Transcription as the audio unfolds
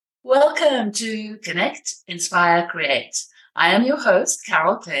Welcome to Connect, Inspire, Create. I am your host,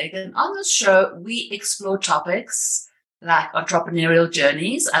 Carol Clegg, and on this show, we explore topics like entrepreneurial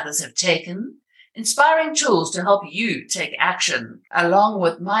journeys others have taken, inspiring tools to help you take action, along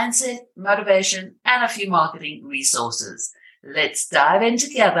with mindset, motivation, and a few marketing resources. Let's dive in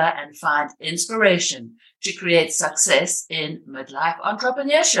together and find inspiration to create success in midlife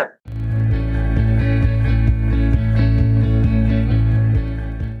entrepreneurship.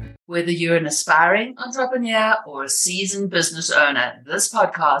 Whether you're an aspiring entrepreneur or a seasoned business owner, this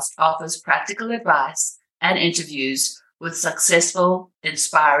podcast offers practical advice and interviews with successful,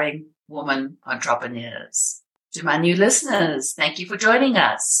 inspiring women entrepreneurs. To my new listeners, thank you for joining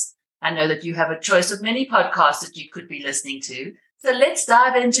us. I know that you have a choice of many podcasts that you could be listening to, so let's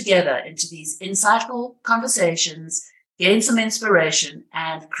dive in together into these insightful conversations, gain some inspiration,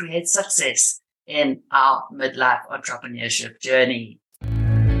 and create success in our midlife entrepreneurship journey.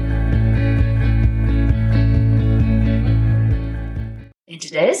 In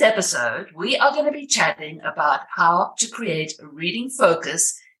today's episode, we are going to be chatting about how to create a reading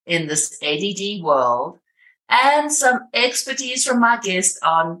focus in this ADD world and some expertise from my guest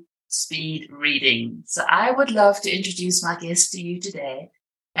on speed reading. So I would love to introduce my guest to you today,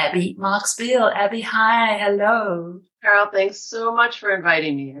 Abby Marks Beale. Abby, hi, hello. Carol, thanks so much for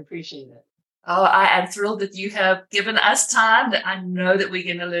inviting me. I appreciate it. Oh, I am thrilled that you have given us time. That I know that we're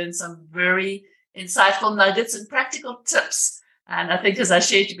going to learn some very insightful nuggets and practical tips. And I think, as I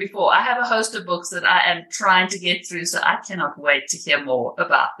shared you before, I have a host of books that I am trying to get through, so I cannot wait to hear more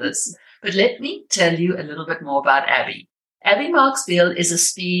about this. But let me tell you a little bit more about Abby. Abby Marks Beale is a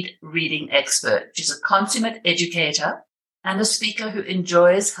speed reading expert. She's a consummate educator and a speaker who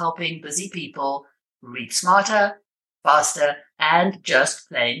enjoys helping busy people read smarter, faster, and just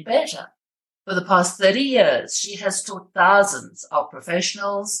plain better. For the past 30 years, she has taught thousands of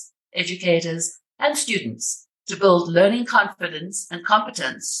professionals, educators, and students to build learning confidence and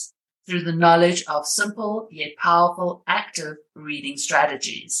competence through the knowledge of simple yet powerful active reading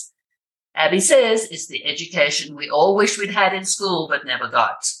strategies. Abby says it's the education we all wish we'd had in school but never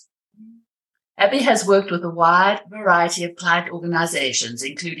got. Abby has worked with a wide variety of client organizations,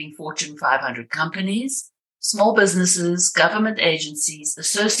 including Fortune 500 companies, small businesses, government agencies,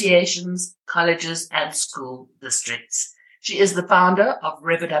 associations, colleges, and school districts. She is the founder of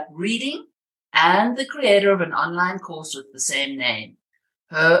Rev It Up Reading and the creator of an online course with the same name.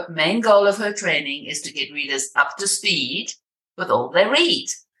 Her main goal of her training is to get readers up to speed with all they read.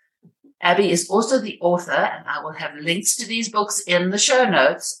 Abby is also the author, and I will have links to these books in the show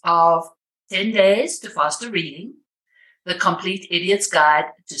notes, of 10 Days to Faster Reading, The Complete Idiot's Guide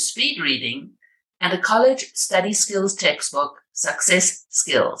to Speed Reading, and a college study skills textbook, Success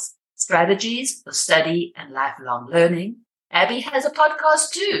Skills, Strategies for Study and Lifelong Learning. Abby has a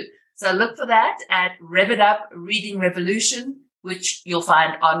podcast too. So look for that at Rev It Up Reading Revolution, which you'll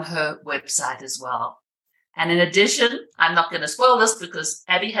find on her website as well. And in addition, I'm not going to spoil this because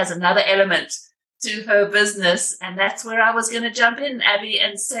Abby has another element to her business, and that's where I was going to jump in, Abby,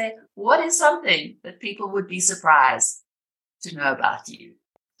 and say, what is something that people would be surprised to know about you?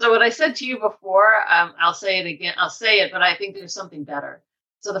 So what I said to you before, I'll say it again. I'll say it, but I think there's something better.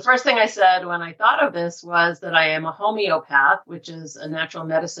 So the first thing I said when I thought of this was that I am a homeopath, which is a natural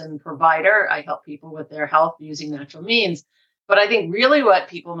medicine provider. I help people with their health using natural means. But I think really what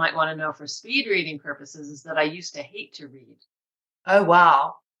people might want to know for speed reading purposes is that I used to hate to read. Oh,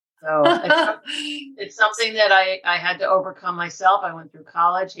 wow. So it's something that I had to overcome myself. I went through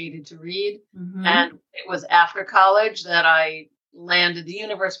college, hated to read. Mm-hmm. And it was after college that I landed. The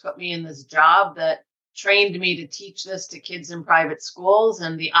universe put me in this job that trained me to teach this to kids in private schools.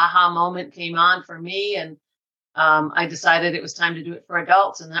 And the aha moment came on for me. And I decided it was time to do it for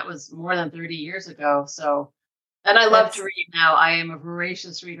adults. And that was more than 30 years ago. So, and I love to read now. I am a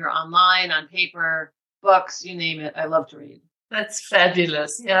voracious reader online, on paper, books, you name it. I love to read. That's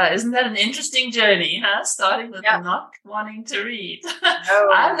fabulous. Yeah. Isn't that an interesting journey, huh? Starting with not wanting to read. No.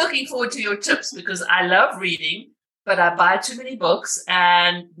 I'm looking forward to your tips because I love reading, but I buy too many books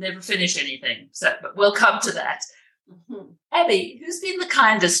and never finish anything. So, but we'll come to that. Mm-hmm. Abby, who's been the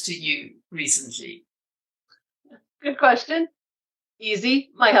kindest to you recently? Good question.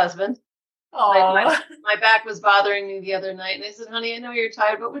 Easy. My husband. My back was bothering me the other night, and I said, honey, I know you're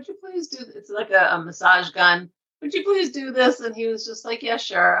tired, but would you please do this? It's like a massage gun. Would you please do this? And he was just like, yeah,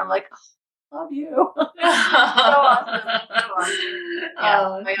 sure. I'm like, oh, love you. So awesome. So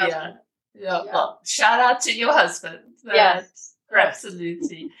awesome. Yeah, Yeah. Well, shout out to your husband. Yes,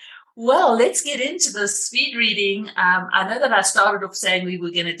 absolutely. Well, let's get into the speed reading. I know that I started off saying we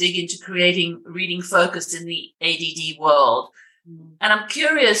were going to dig into creating reading focus in the ADD world. And I'm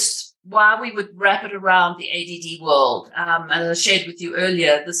curious why we would wrap it around the ADD world. As I shared with you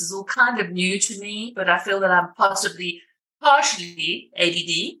earlier, this is all kind of new to me, but I feel that I'm possibly partially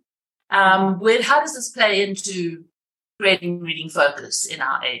ADD. How does this play into creating reading focus in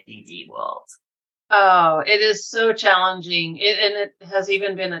our ADD world? Oh, it is so challenging. And it has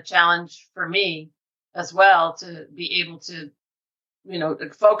even been a challenge for me as well to be able to,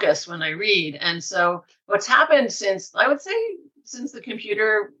 focus when I read. And so what's happened since the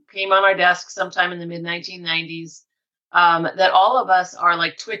computer came on our desk sometime in the mid 1990s, that all of us are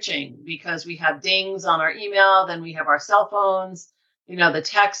like twitching because we have dings on our email, then we have our cell phones, the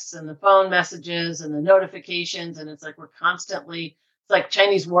texts and the phone messages and the notifications. And it's like we're constantly, it's like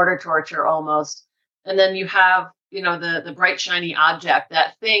Chinese water torture almost. And then you have, the bright, shiny object,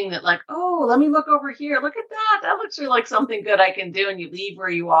 that thing that like, oh, let me look over here. Look at that. That looks like something good I can do. And you leave where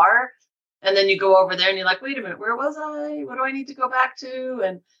you are. And then you go over there and you're like, wait a minute, where was I? What do I need to go back to?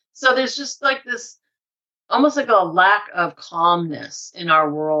 And so there's just like this, almost like a lack of calmness in our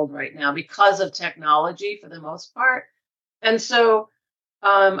world right now because of technology for the most part. And so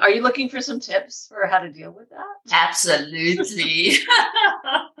are you looking for some tips for how to deal with that? Absolutely.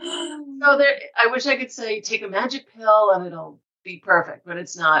 I wish I could say take a magic pill and it'll be perfect, but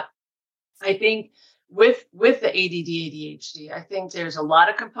it's not. I think with the ADD, ADHD, I think there's a lot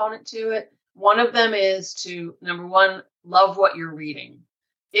of component to it. One of them is to, number one, love what you're reading.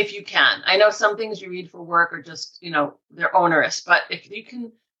 If you can. I know some things you read for work are just, they're onerous, but if you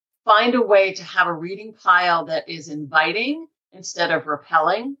can find a way to have a reading pile that is inviting instead of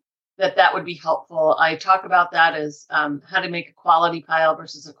repelling, that would be helpful. I talk about that as how to make a quality pile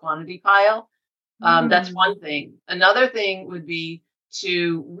versus a quantity pile. That's one thing. Another thing would be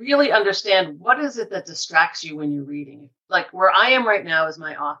to really understand what is it that distracts you when you're reading. Like where I am right now is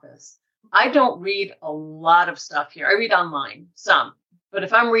my office. I don't read a lot of stuff here. I read online, some. But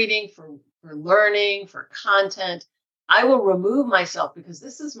if I'm reading for learning, for content, I will remove myself because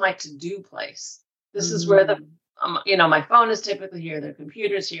this is my to-do place. This is where my phone is typically here, the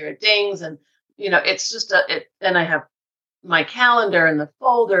computer's here, it dings, and it's just and I have my calendar and the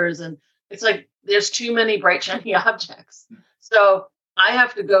folders, and it's like there's too many bright shiny objects. So I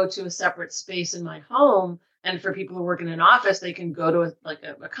have to go to a separate space in my home. And for people who work in an office, they can go to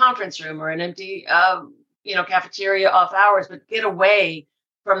a conference room or an empty cafeteria off hours, but get away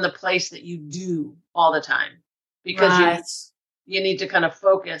from the place that you do all the time because you need to kind of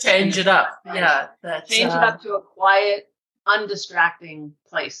focus. Change it up. Yeah. Change it up to a quiet, undistracting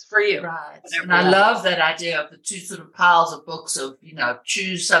place for you. Right. And I love that idea of the two sort of piles of books of,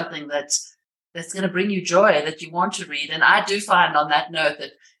 choose something that's going to bring you joy that you want to read. And I do find on that note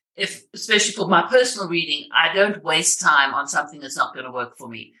that especially for my personal reading, I don't waste time on something that's not going to work for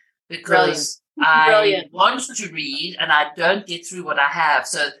me because I want to read and I don't get through what I have.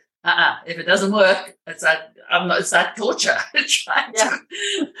 So if it doesn't work, it's like torture trying to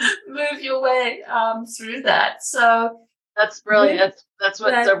move your way through that. So that's brilliant. That's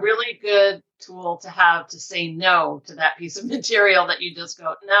what's a really good tool to have to say no to that piece of material that you just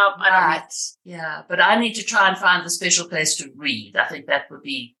go, no, I don't read. Yeah, but I need to try and find the special place to read. I think that would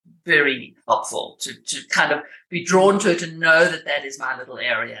be very helpful to kind of be drawn to it and know that is my little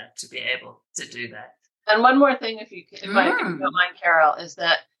area to be able to do that. And one more thing, if you don't mind, Carol, is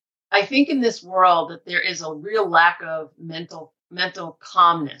that I think in this world that there is a real lack of mental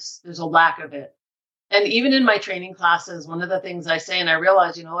calmness. There's a lack of it. And even in my training classes, one of the things I say, and I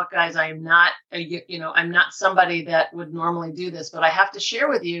realize, look, guys, I am not, I'm not somebody that would normally do this, but I have to share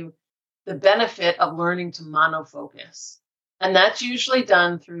with you the benefit of learning to monofocus. And that's usually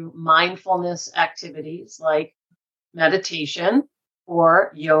done through mindfulness activities like meditation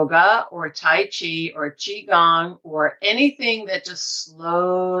or yoga or Tai Chi or Qigong or anything that just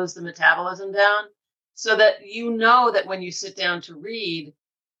slows the metabolism down so that that when you sit down to read,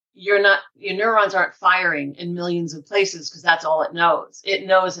 your neurons aren't firing in millions of places because that's all it knows. It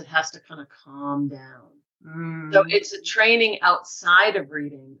knows it has to kind of calm down. So it's a training outside of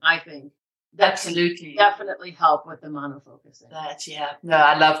reading, I think, that absolutely can definitely help with the monofocusing. No,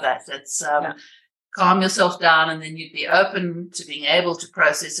 I love that. That's calm yourself down and then you'd be open to being able to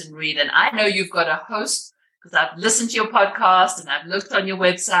process and read. And I know you've got a host because I've listened to your podcast and I've looked on your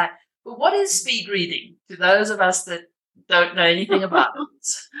website. But what is speed reading to those of us that don't know anything about it?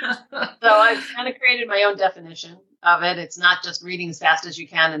 So I've kind of created my own definition of it. It's not just reading as fast as you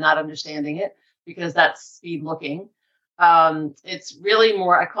can and not understanding it because that's speed looking. It's really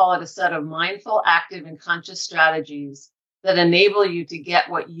more, I call it a set of mindful, active, and conscious strategies that enable you to get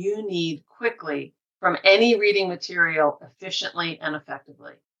what you need quickly from any reading material efficiently and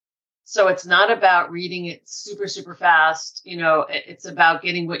effectively. So it's not about reading it super, super fast. It's about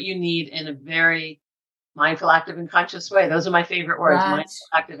getting what you need in a very mindful, active, and conscious way. Those are my favorite words, Right. mindful,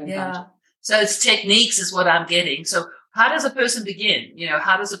 active, and conscious. So it's techniques is what I'm getting. So how does a person begin?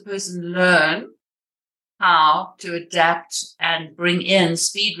 How does a person learn how to adapt and bring in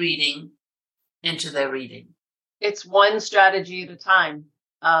speed reading into their reading? It's one strategy at a time.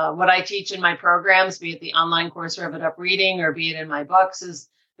 What I teach in my programs, be it the online course Rev It Up Reading or be it in my books, is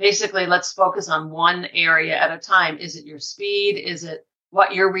basically let's focus on one area at a time. Is it your speed? Is it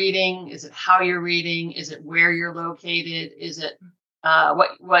what you're reading? Is it how you're reading? Is it where you're located? Is it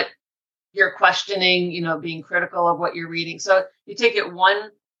what you're questioning, being critical of what you're reading? So you take it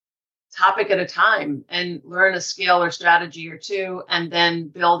one topic at a time and learn a skill or strategy or two, and then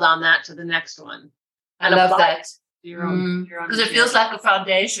build on that to the next one. I love that. Because it feels like a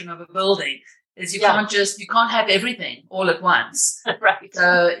foundation of a building. Is you can't have everything all at once. Right.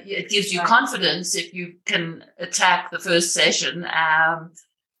 So it gives you confidence if you can attack the first session.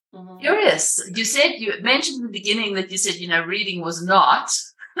 Curious. You mentioned in the beginning that you said, reading was not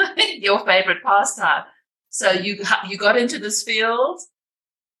your favorite pastime. So you got into this field?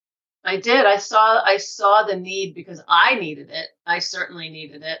 I did. I saw the need because I needed it. I certainly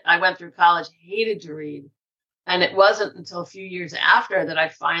needed it. I went through college, hated to read. And it wasn't until a few years after that I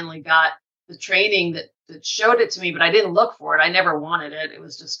finally got the training that showed it to me, but I didn't look for it. I never wanted it. It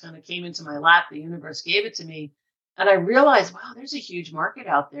was just kind of came into my lap. The universe gave it to me. And I realized, wow, there's a huge market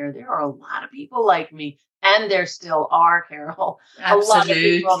out there. There are a lot of people like me. And there still are, Carol. Absolutely. A lot of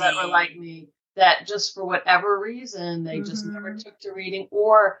people that were like me that just for whatever reason, they just never took to reading,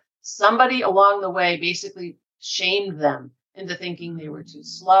 or somebody along the way basically shamed them into thinking they were too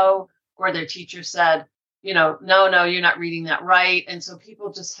slow, or their teacher said, no, you're not reading that right. And so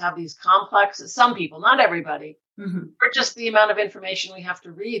people just have these complexes. Some people, not everybody, for just the amount of information we have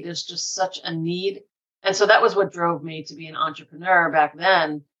to read. There's just such a need. And so that was what drove me to be an entrepreneur back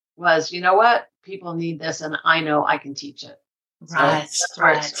then was, you know what? People need this and I know I can teach it. Right. So that's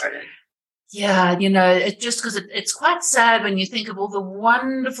where it started. Yeah. It just because it's quite sad when you think of all the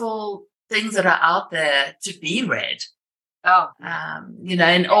wonderful things that are out there to be read. Oh,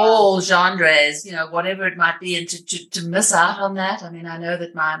 in all genres, whatever it might be, and to miss out on that. I mean, I know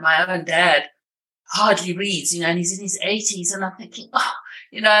that my own dad hardly reads, and he's in his 80s, and I'm thinking,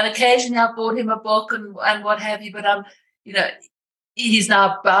 and occasionally I've bought him a book and what have you, but he's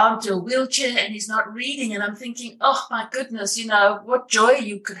now bound to a wheelchair and he's not reading, and I'm thinking, oh my goodness, what joy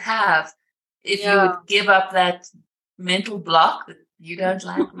you could have if you would give up that mental block that you don't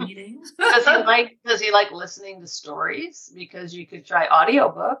like reading. Does he like listening to stories? Because you could try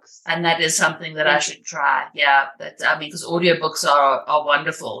audiobooks. And that is something that I should try. Yeah. Because audiobooks are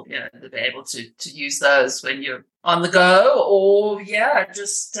wonderful, to be able to use those when you're on the go, or I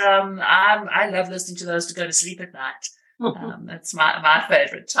love listening to those to go to sleep at night. That's my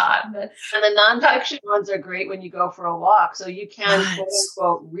favorite time. And the nonfiction ones are great when you go for a walk. So you can quote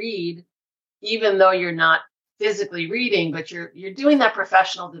unquote read, even though you're not physically reading, but you're doing that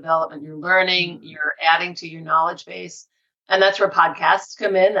professional development. You're learning, you're adding to your knowledge base. And that's where podcasts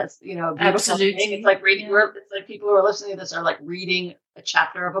come in. That's, a beautiful Absolutely. thing. It's like reading, it's like people who are listening to this are like reading a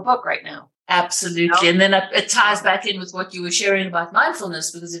chapter of a book right now. Absolutely. And then it ties back in with what you were sharing about mindfulness,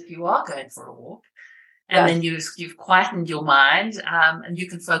 because if you are going for a walk and then you've quietened your mind, and you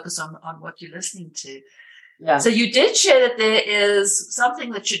can focus on what you're listening to. Yeah. So you did share that there is something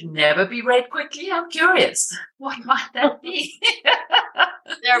that should never be read quickly. I'm curious. What might that be?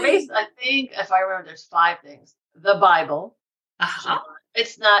 I think, if I remember, there's 5 things. The Bible.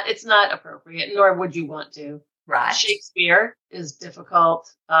 It's not appropriate, nor would you want to. Right. Shakespeare is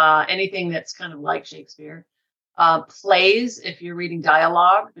difficult. Anything that's kind of like Shakespeare. Plays, if you're reading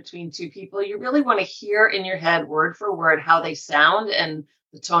dialogue between two people, you really want to hear in your head, word for word, how they sound and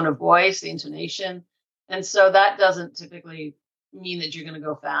the tone of voice, the intonation. And so that doesn't typically mean that you're going to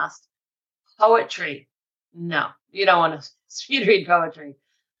go fast. Poetry. No, you don't want to speed read poetry.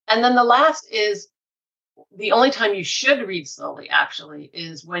 And then the last is the only time you should read slowly, actually,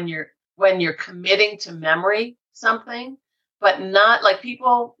 is when you're committing to memory something, but not like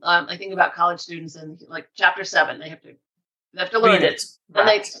people. I think about college students and like chapter 7, they have to learn it.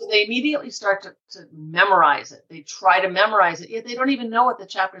 Right. And they immediately start to memorize it. They try to memorize it, yet they don't even know what the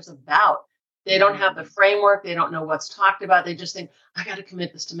chapter's about. They don't have the framework. They don't know what's talked about. They just think, I got to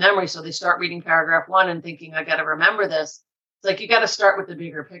commit this to memory. So they start reading paragraph 1 and thinking, I got to remember this. It's like, you got to start with the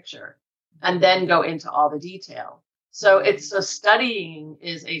bigger picture and then go into all the detail. So studying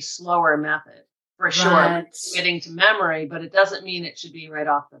is a slower method for sure. Right. Committing to memory, but it doesn't mean it should be right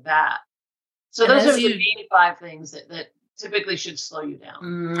off the bat. So those are the main 5 things that typically should slow you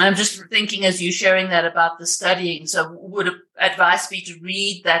down. I'm just thinking as you're sharing that about the studying. So would advice be to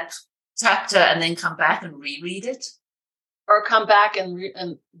read that chapter and then come back and reread it? Or come back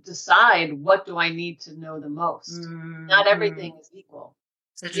and decide, what do I need to know the most? Not everything is equal.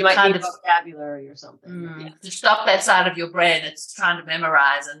 So you might need vocabulary or something. To stop that side of your brain that's trying to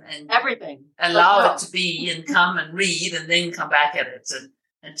memorize and everything. Allow it to be and come and read and then come back at it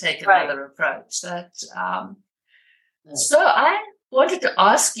and take another approach. So I wanted to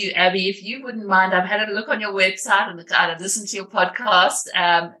ask you, Abby, if you wouldn't mind, I've had a look on your website and I've listened to your podcast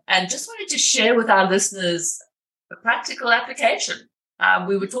and just wanted to share with our listeners a practical application.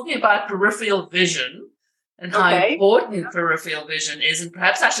 We were talking about peripheral vision and how important peripheral vision is. And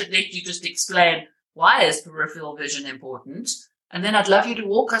perhaps I should let you just explain, why is peripheral vision important? And then I'd love you to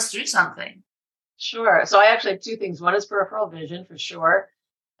walk us through something. Sure. So I actually have two things. One is peripheral vision for sure.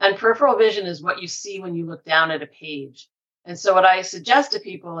 And peripheral vision is what you see when you look down at a page. And so what I suggest to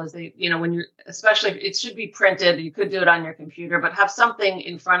people is when you're, especially if it should be printed, you could do it on your computer, but have something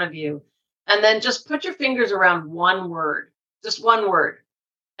in front of you. And then just put your fingers around one word, just one word,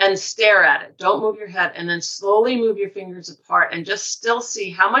 and stare at it. Don't move your head, and then slowly move your fingers apart and just still see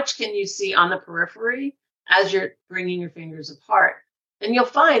how much can you see on the periphery as you're bringing your fingers apart. And you'll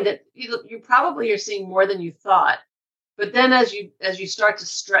find that you probably are seeing more than you thought. But then as you start to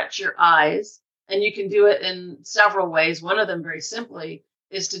stretch your eyes, and you can do it in several ways. One of them, very simply,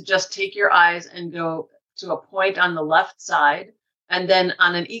 is to just take your eyes and go to a point on the left side, and then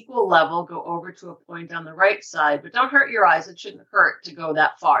on an equal level, go over to a point on the right side. But don't hurt your eyes. It shouldn't hurt to go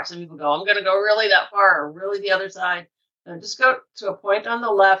that far. Some people go, I'm going to go really that far, or really the other side. No, just go to a point on the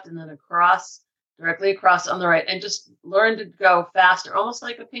left and then across, directly across on the right, and just learn to go faster, almost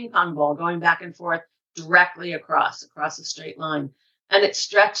like a ping pong ball, going back and forth directly across a straight line. And it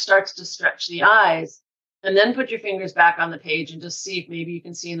starts to stretch the eyes. And then put your fingers back on the page and just see if maybe you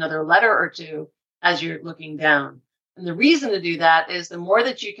can see another letter or two as you're looking down. And the reason to do that is the more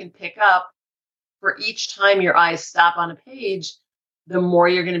that you can pick up for each time your eyes stop on a page, the more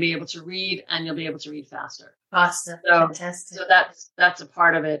you're going to be able to read, and you'll be able to read faster. Faster. So, fantastic. So that's a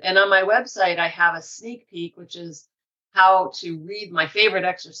part of it. And on my website, I have a sneak peek, which is how to read my favorite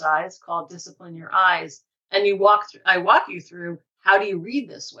exercise called Discipline Your Eyes. And I walk you through, how do you read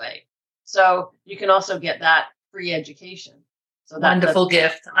this way? So you can also get that free education. So wonderful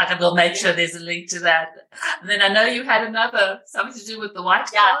gift. I will make sure there's a link to that. And then I know you had something to do with the white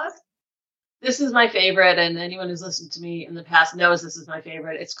card. This is my favorite, and anyone who's listened to me in the past knows this is my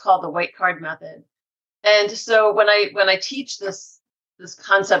favorite. It's called the white card method. And so when I teach this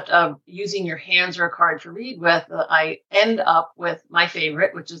concept of using your hands or a card to read with, I end up with my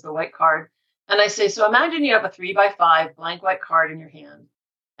favorite, which is the white card. And I say, so imagine you have a 3x5 blank white card in your hand.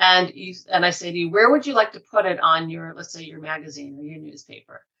 And I say to you, where would you like to put it on your, let's say, your magazine or your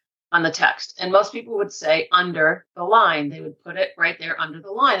newspaper, on the text? And most people would say under the line. They would put it right there under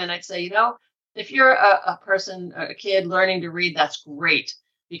the line. And I'd say, if you're a person, a kid learning to read, that's great,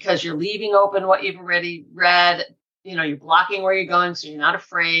 because you're leaving open what you've already read. You're blocking where you're going, so you're not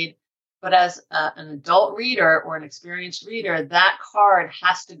afraid. But as an adult reader or an experienced reader, that card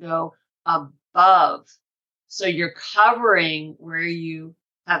has to go above. So you're covering where you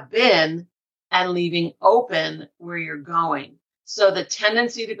have been and leaving open where you're going. So the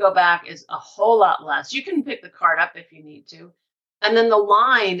tendency to go back is a whole lot less. You can pick the card up if you need to. And then the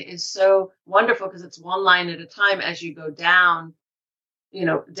line is so wonderful because it's one line at a time as you go down,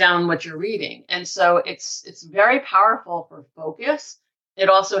 down what you're reading. And so it's very powerful for focus. It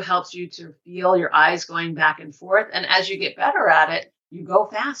also helps you to feel your eyes going back and forth. And as you get better at it, you go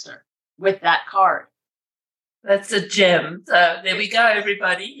faster with that card. That's a gem. So there we go,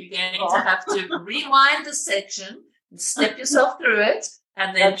 everybody. You're going to have to rewind the section and step yourself through it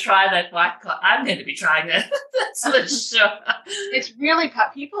and then try that white card. I'm going to be trying that. That's for sure. It's really,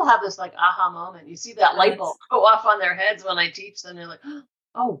 people have this like aha moment. You see that light bulb go off on their heads when I teach them. They're like,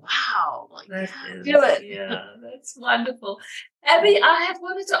 oh, wow. Do it. Yeah, that's wonderful. Abby, I have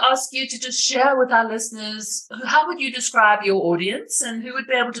wanted to ask you to just share with our listeners, how would you describe your audience and who would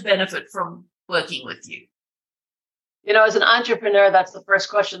be able to benefit from working with you? As an entrepreneur, that's the first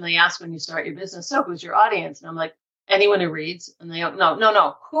question they ask when you start your business. So who's your audience? And I'm like, anyone who reads. And they go,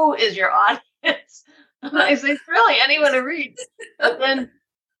 no. Who is your audience? And I say, really, anyone who reads. But then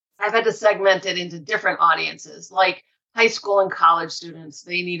I've had to segment it into different audiences, like high school and college students.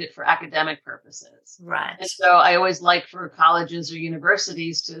 They need it for academic purposes. Right. And so I always like for colleges or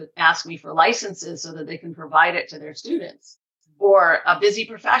universities to ask me for licenses so that they can provide it to their students. Or a busy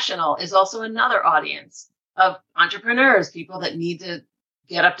professional is also another audience of entrepreneurs, people that need to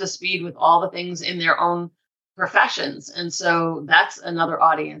get up to speed with all the things in their own professions. And so that's another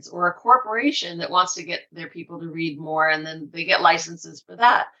audience, or a corporation that wants to get their people to read more, and then they get licenses for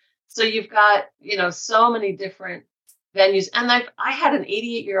that. So you've got, so many different venues. And I had an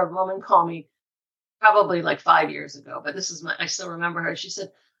 88-year-old woman call me probably like 5 years ago, but I still remember her. She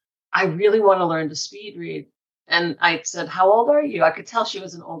said, I really want to learn to speed read. And I said, how old are you? I could tell she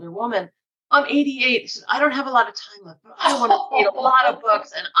was an older woman. I'm 88. She said, I don't have a lot of time left, but I want to read a lot of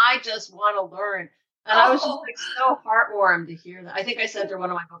books, and I just want to learn. And I was just like so heartwarmed to hear that. I think I sent her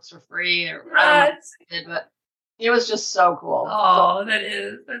one of my books for free, or I don't know what I did, but it was just so cool. Oh,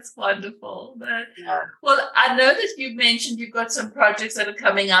 that's wonderful. Well, I know that you mentioned you've got some projects that are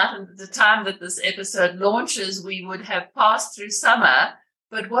coming out, and at the time that this episode launches, we would have passed through summer.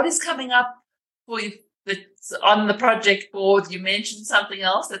 But what is coming up for you that's on the project board? You mentioned something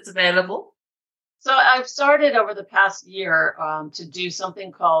else that's available. So I've started over the past year to do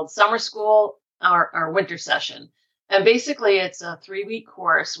something called Summer School, our winter session. And basically it's a 3-week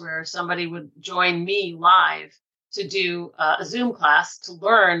course where somebody would join me live to do a Zoom class to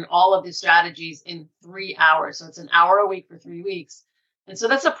learn all of the strategies in 3 hours. So it's an hour a week for 3 weeks. And so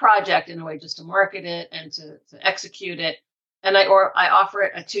that's a project in a way, just to market it and to execute it. And I offer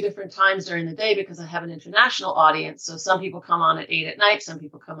it at 2 different times during the day because I have an international audience. So some people come on at 8 at night, some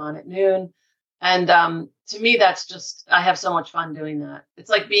people come on at noon. And to me, that's just, I have so much fun doing that.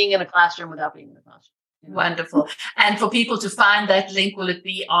 It's like being in a classroom without being in a classroom. Wonderful. And for people to find that link, will it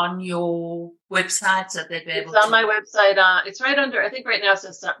be on your website so they'd be able to? It's on my website. It's right under, I think right now it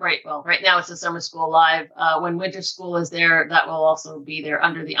says, right now it says Summer School Live. When Winter School is there, that will also be there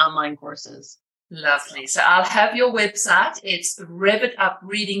under the online courses. Lovely. So I'll have your website. It's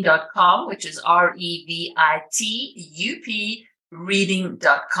revitupreading.com, which is REVITUP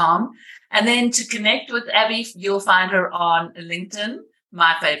reading.com. And then to connect with Abby, you'll find her on LinkedIn,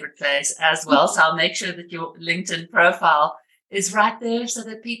 my favorite place as well. So I'll make sure that your LinkedIn profile is right there so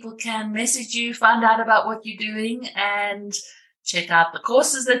that people can message you, find out about what you're doing, and check out the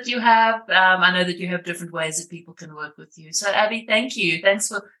courses that you have. I know that you have different ways that people can work with you. So Abby, thank you. Thanks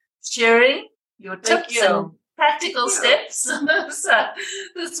for sharing your tips and practical steps. So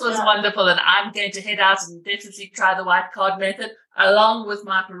this was wonderful, and I'm going to head out and definitely try the white card method along with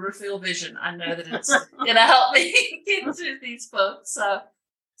my peripheral vision. I know that it's going to help me get through these books. So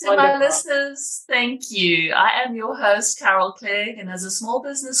to my listeners, thank you. I am your host, Carol Clegg, and as a small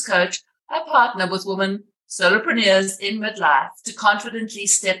business coach, I partner with women solopreneurs in midlife to confidently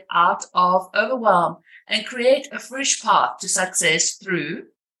step out of overwhelm and create a fresh path to success through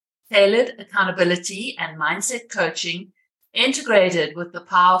tailored accountability and mindset coaching integrated with the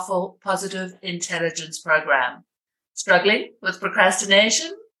powerful positive intelligence program. Struggling with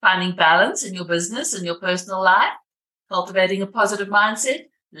procrastination, finding balance in your business and your personal life, cultivating a positive mindset?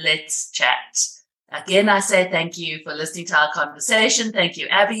 Let's chat. Again, I say thank you for listening to our conversation. Thank you,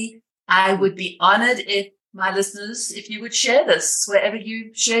 Abby. I would be honored if you would share this wherever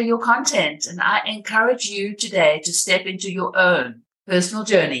you share your content. And I encourage you today to step into your own personal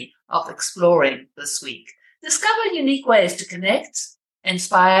journey of exploring this week. Discover unique ways to connect,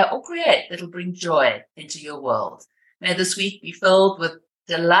 inspire, or create that'll bring joy into your world. May this week be filled with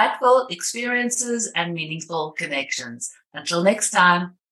delightful experiences and meaningful connections. Until next time,